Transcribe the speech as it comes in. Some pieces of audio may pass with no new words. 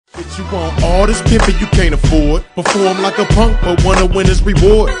You want all this pimping you can't afford. Perform like a punk, but wanna win his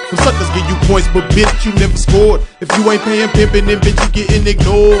reward. Some suckers give you points, but bitch, you never scored. If you ain't paying pimping, then bitch, you getting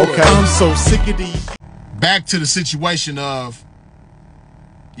ignored. Okay, I'm so sick of these. Back to the situation of,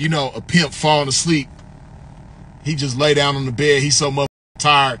 you know, a pimp falling asleep. He just lay down on the bed. He's so motherfucking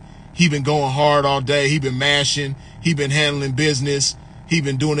tired. He been going hard all day. He been mashing. He been handling business. He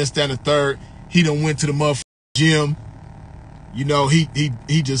been doing this, that, and the third. He done went to the motherfucking gym. You know, he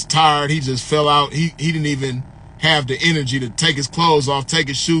just tired. He just fell out. He didn't even have the energy to take his clothes off, take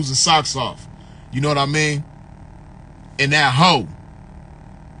his shoes and socks off. You know what I mean? And that hoe,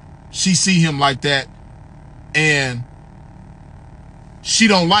 she see him like that, and she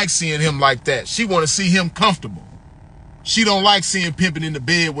don't like seeing him like that. She want to see him comfortable. She don't like seeing pimping in the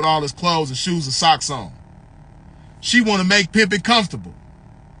bed with all his clothes and shoes and socks on. She want to make pimping comfortable.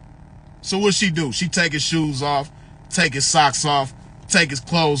 So what she do? She take his shoes off, take his socks off, take his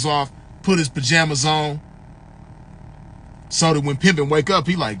clothes off, put his pajamas on, so that when pimping wake up,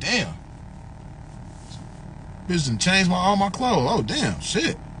 he like, damn, bitch done changed all my clothes. Oh, damn,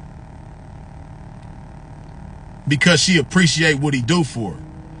 shit. Because she appreciate what he do for her.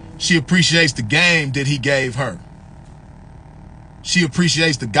 She appreciates the game that he gave her. She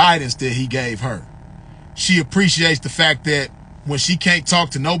appreciates the guidance that he gave her. She appreciates the fact that when she can't talk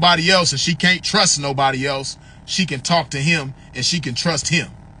to nobody else and she can't trust nobody else, she can talk to him and she can trust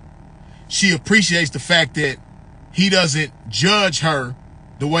him. She appreciates the fact that he doesn't judge her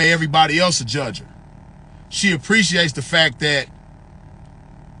the way everybody else will judge her. She appreciates the fact that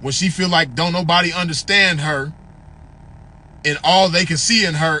when she feel like don't nobody understand her and all they can see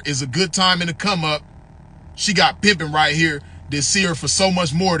in her is a good time and a come up, she got pimping right here that see her for so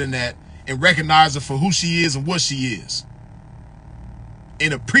much more than that and recognize her for who she is and what she is.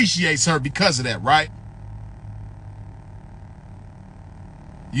 And appreciates her because of that, right?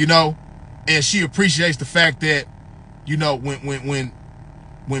 You know, and she appreciates the fact that, you know,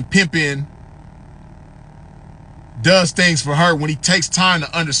 when pimping does things for her, when he takes time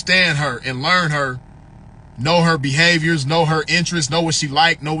to understand her and learn her, know her behaviors, know her interests, know what she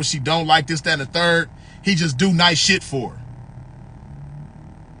like, know what she don't like, this, that, and the third, he just do nice shit for her.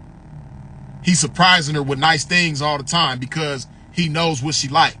 He's surprising her with nice things all the time because he knows what she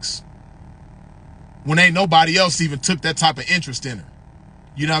likes. When ain't nobody else even took that type of interest in her.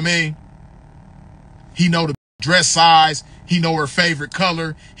 You know what I mean? He know the dress size. He know her favorite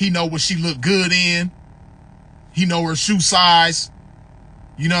color. He know what she look good in. He know her shoe size.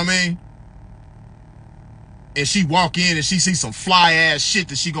 You know what I mean? And she walk in and she see some fly ass shit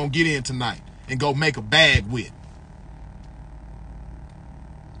that she gonna get in tonight and go make a bag with.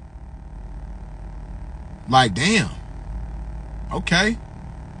 Like, damn. Okay.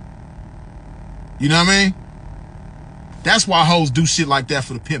 You know what I mean? That's why hoes do shit like that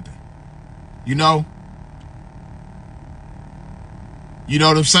for the pimping. You know? You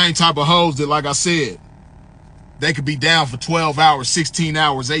know, them same type of hoes that, like I said, they could be down for 12 hours, 16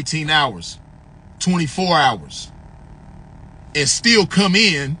 hours, 18 hours, 24 hours, and still come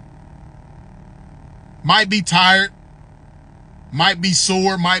in, might be tired, might be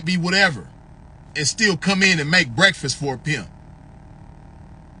sore, might be whatever, and still come in and make breakfast for a pimp.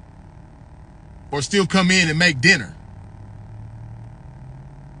 Or still come in and make dinner.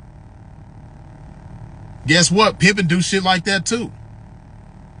 Guess what? Pimping do shit like that too.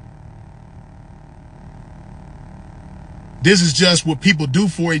 This is just what people do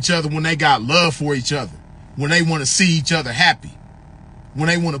for each other when they got love for each other. When they want to see each other happy. When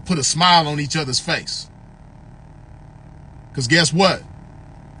they want to put a smile on each other's face. Because guess what?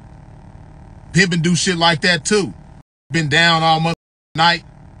 Pimping do shit like that too. Been down all month night.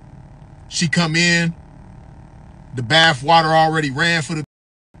 She come in. The bath water already ran for the,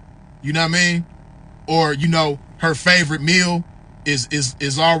 you know what I mean? Or, you know, her favorite meal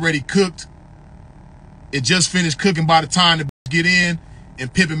is already cooked. It just finished cooking by the time the get in,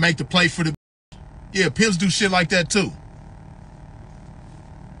 and pimping make the plate for the. Yeah, pimps do shit like that too.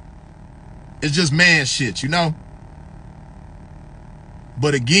 It's just man shit, you know?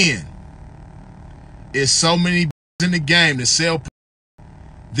 But again, it's so many in the game that sell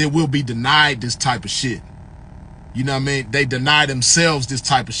that will be denied this type of shit. You know what I mean? They deny themselves this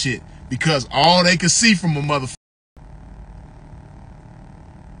type of shit because all they can see from a motherfucker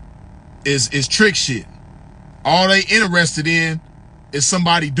is trick shit. All they interested in is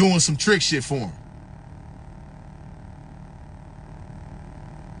somebody doing some trick shit for them.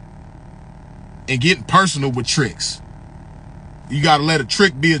 And getting personal with tricks. You gotta let a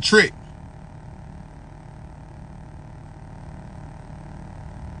trick be a trick.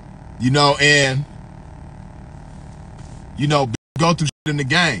 You know, and, you know, go through shit in the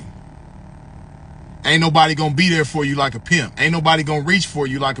game. Ain't nobody gonna be there for you like a pimp. Ain't nobody gonna reach for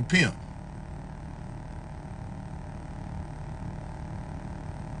you like a pimp.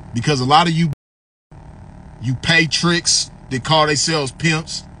 Because a lot of you pay tricks that call themselves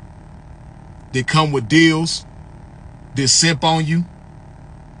pimps, that come with deals, that simp on you.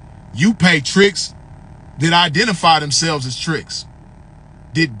 You pay tricks that identify themselves as tricks,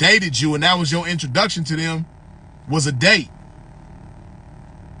 that dated you, and that was your introduction to them, was a date.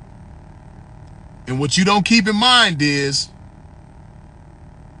 And what you don't keep in mind is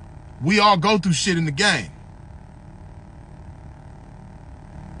we all go through shit in the game.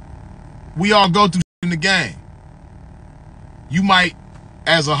 We all go through shit in the game. You might,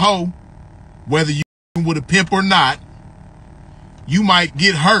 as a hoe, whether you with a pimp or not, you might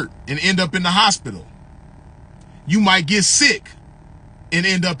get hurt and end up in the hospital. You might get sick and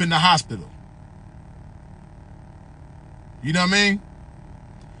end up in the hospital. You know what I mean?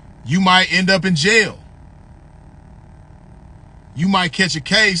 You might end up in jail. You might catch a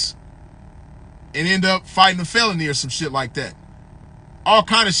case and end up fighting a felony or some shit like that. All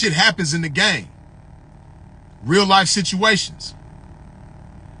kind of shit happens in the game. Real life situations.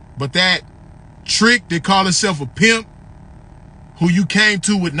 But that trick that call itself a pimp, who you came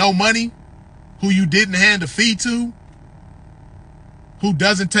to with no money, who you didn't hand a fee to, who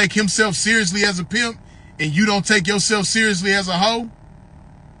doesn't take himself seriously as a pimp, and you don't take yourself seriously as a hoe,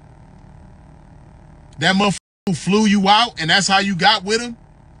 that motherfucker who flew you out and that's how you got with him,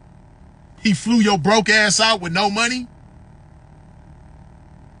 he flew your broke ass out with no money.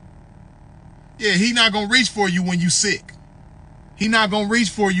 Yeah, he not gonna reach for you when you sick. He not gonna reach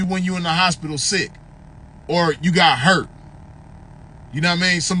for you when you in the hospital sick or you got hurt. You know what I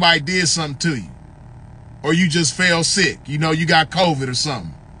mean? Somebody did something to you. Or you just fell sick. You know, you got COVID or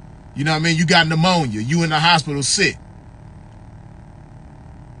something. You know what I mean? You got pneumonia. You in the hospital sick.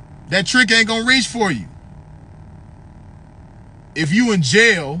 That trick ain't gonna reach for you. If you in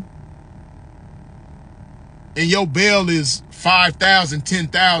jail and your bail is $5,000,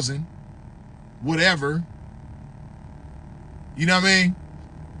 $10,000, whatever, you know what I mean?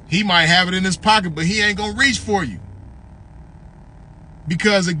 He might have it in his pocket, but he ain't gonna reach for you.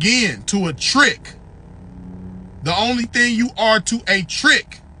 Because again, to a trick, the only thing you are to a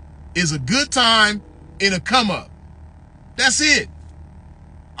trick is a good time and a come up. That's it.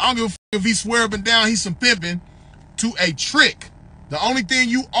 I don't give a fuck if he swear up and down he's some pimping. To a trick, the only thing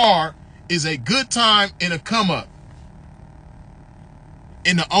you are is a good time and a come up.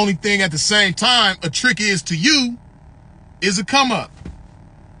 And the only thing at the same time a trick is to you is a come up.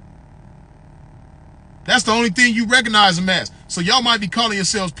 That's the only thing you recognize him as. So y'all might be calling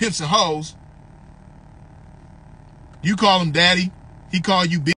yourselves pimps and hoes. You call him daddy. He call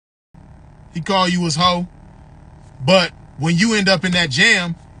you bitch. He call you his hoe. But when you end up in that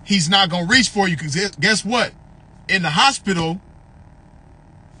jam, he's not going to reach for you because guess what? In the hospital,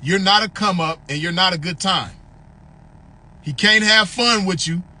 you're not a come up and you're not a good time. He can't have fun with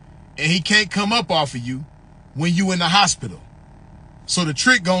you and he can't come up off of you when you in the hospital. So the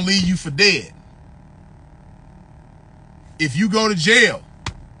trick going to leave you for dead. If you go to jail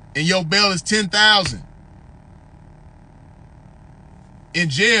and your bail is $10,000, in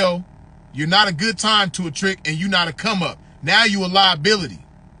jail, you're not a good time to a trick and you're not a come up. Now you a liability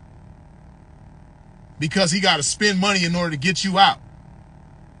because he got to spend money in order to get you out.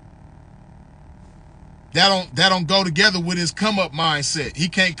 That don't go together with his come up mindset. He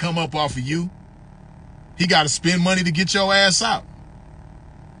can't come up off of you. He got to spend money to get your ass out.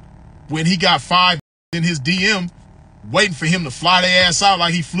 When he got 5 in his DM waiting for him to fly their ass out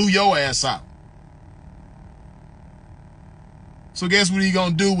like he flew your ass out. So guess what he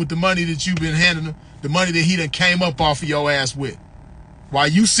gonna do with the money that you've been handing him, the money that he done came up off of your ass with? While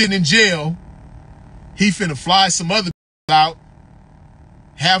you sitting in jail, he finna fly some other out,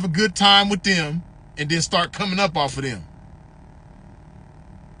 have a good time with them, and then start coming up off of them.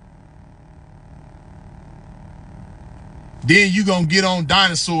 Then you gonna get on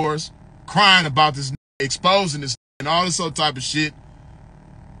dinosaurs crying about this, exposing this and all this other type of shit,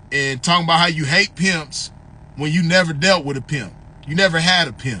 and talking about how you hate pimps when you never dealt with a pimp. You never had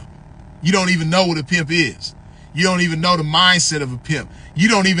a pimp. You don't even know what a pimp is. You don't even know the mindset of a pimp. You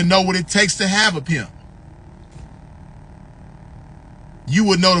don't even know what it takes to have a pimp. You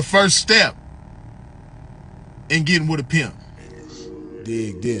would know the first step in getting with a pimp.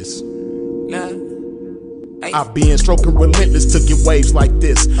 Dig this. Yeah. I been stroking relentless to get waves like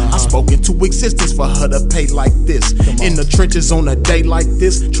this. I spoke into existence for her to pay like this. In the trenches on a day like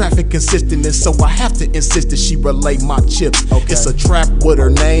this, traffic consistent, and so I have to insist that she relay my chips. It's a trap with her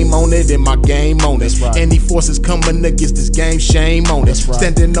name on it and my game on it. Any forces coming against this game, shame on it.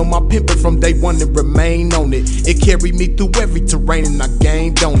 Standing on my pimpin' from day one and remain on it. It carried me through every terrain and I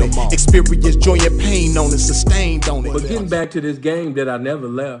gained on it. Experience joy and pain on it, sustained on it. But getting back to this game that I never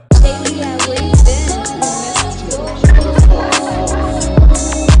left. Baby, yeah, where you been?